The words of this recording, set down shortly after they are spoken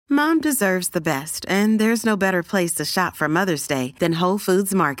Mom deserves the best, and there's no better place to shop for Mother's Day than Whole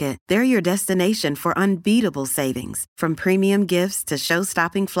Foods Market. They're your destination for unbeatable savings, from premium gifts to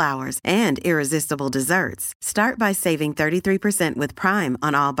show-stopping flowers and irresistible desserts. Start by saving 33% with Prime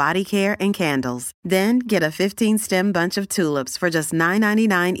on all body care and candles. Then get a 15-stem bunch of tulips for just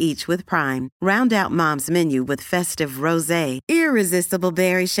 $9.99 each with Prime. Round out Mom's menu with festive rosé, irresistible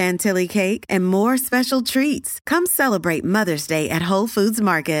berry chantilly cake, and more special treats. Come celebrate Mother's Day at Whole Foods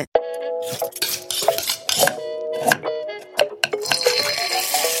Market.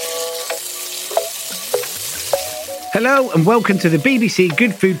 Hello and welcome to the BBC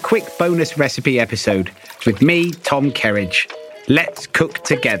Good Food Quick Bonus Recipe episode with me, Tom Kerridge. Let's cook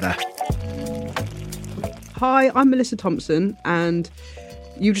together. Hi, I'm Melissa Thompson, and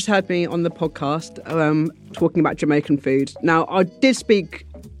you just heard me on the podcast talking about Jamaican food. Now, I did speak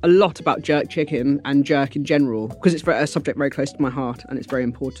a lot about jerk chicken and jerk in general because it's a subject very close to my heart and it's very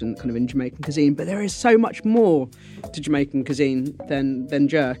important kind of in Jamaican cuisine. But there is so much more to Jamaican cuisine than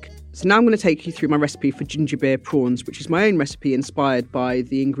jerk. So now I'm going to take you through my recipe for ginger beer prawns, which is my own recipe inspired by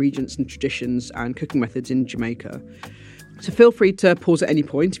the ingredients and traditions and cooking methods in Jamaica. So feel free to pause at any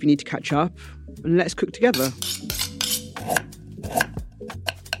point if you need to catch up, and let's cook together.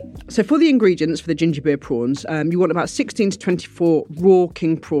 So for the ingredients for the ginger beer prawns, you want about 16 to 24 raw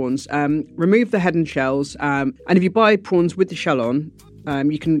king prawns. Remove the head and shells, and if you buy prawns with the shell on,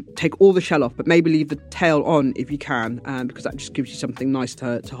 you can take all the shell off, but maybe leave the tail on if you can, because that just gives you something nice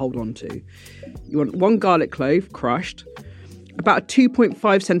to hold on to. You want 1 garlic clove, crushed, about a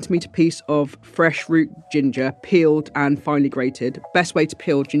 2.5 centimetre piece of fresh root ginger, peeled and finely grated. Best way to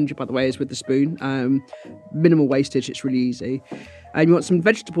peel ginger, by the way, is with the spoon. Minimal wastage, it's really easy. And you want some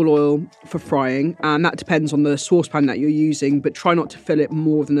vegetable oil for frying, and that depends on the saucepan that you're using, but try not to fill it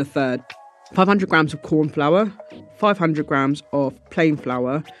more than a third. 500 grams of corn flour, 500 grams of plain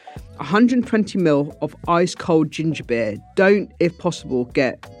flour, 120 ml of ice cold ginger beer. Don't, if possible,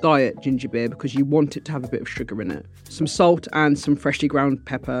 get diet ginger beer because you want it to have a bit of sugar in it. Some salt and some freshly ground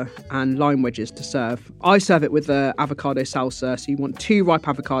pepper and lime wedges to serve. I serve it with avocado salsa. So you want 2 ripe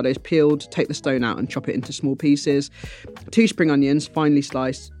avocados peeled, take the stone out and chop it into small pieces. 2 spring onions, finely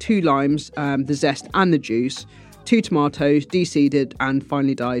sliced. 2 limes, the zest and the juice. 2 tomatoes, de-seeded and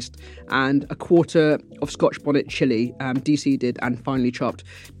finely diced, and a quarter of Scotch bonnet chilli, de-seeded and finely chopped.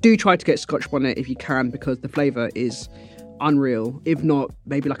 Do try to get Scotch bonnet if you can, because the flavour is unreal. If not,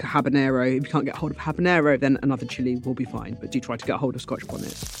 maybe like a habanero. If you can't get hold of habanero, then another chilli will be fine, but do try to get hold of Scotch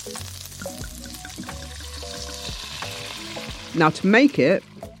bonnet. Now to make it,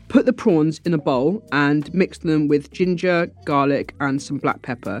 put the prawns in a bowl and mix them with ginger, garlic and some black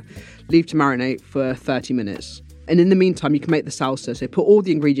pepper. Leave to marinate for 30 minutes. And in the meantime, you can make the salsa. So put all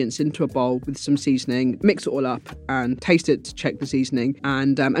the ingredients into a bowl with some seasoning, mix it all up and taste it to check the seasoning.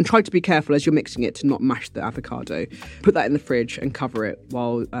 And try to be careful as you're mixing it to not mash the avocado. Put that in the fridge and cover it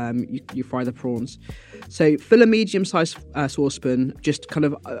while you fry the prawns. So fill a medium-sized saucepan, just kind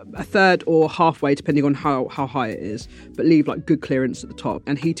of a third or halfway, depending on how high it is. But leave like good clearance at the top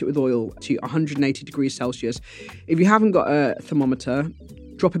and heat it with oil to 180 degrees Celsius. If you haven't got a thermometer,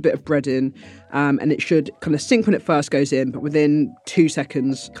 drop a bit of bread in, and it should kind of sink when it first goes in, but within 2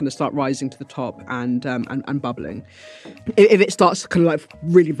 seconds kind of start rising to the top and bubbling. If it starts kind of like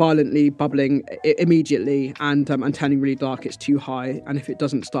really violently bubbling immediately and turning really dark, it's too high, and if it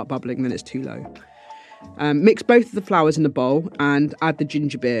doesn't start bubbling, then it's too low. Mix both of the flours in a bowl and add the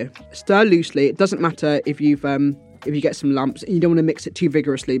ginger beer. Stir loosely. It doesn't matter if you get some lumps. You don't want to mix it too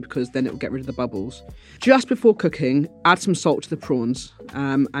vigorously because then it will get rid of the bubbles. Just before cooking, add some salt to the prawns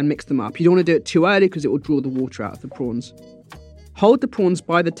and mix them up. You don't want to do it too early because it will draw the water out of the prawns. Hold the prawns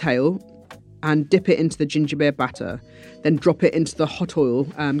by the tail and dip it into the ginger beer batter. Then drop it into the hot oil.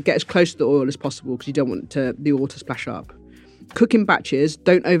 Get as close to the oil as possible because you don't want the oil to splash up. Cook in batches.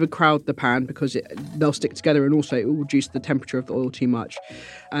 Don't overcrowd the pan because they'll stick together, and also it will reduce the temperature of the oil too much.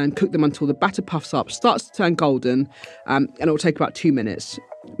 And cook them until the batter puffs up, starts to turn golden, and it will take about 2 minutes.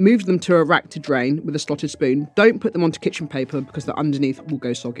 Move them to a rack to drain with a slotted spoon. Don't put them onto kitchen paper because the underneath will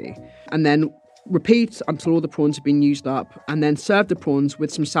go soggy. And then repeat until all the prawns have been used up, and then serve the prawns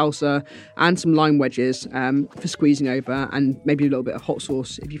with some salsa and some lime wedges for squeezing over, and maybe a little bit of hot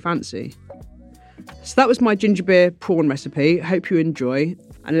sauce if you fancy. So that was my ginger beer prawn recipe. Hope you enjoy,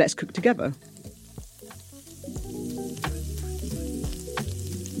 and let's cook together.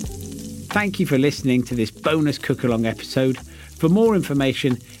 Thank you for listening to this bonus cook-along episode. For more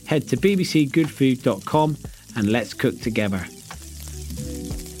information, head to bbcgoodfood.com and let's cook together.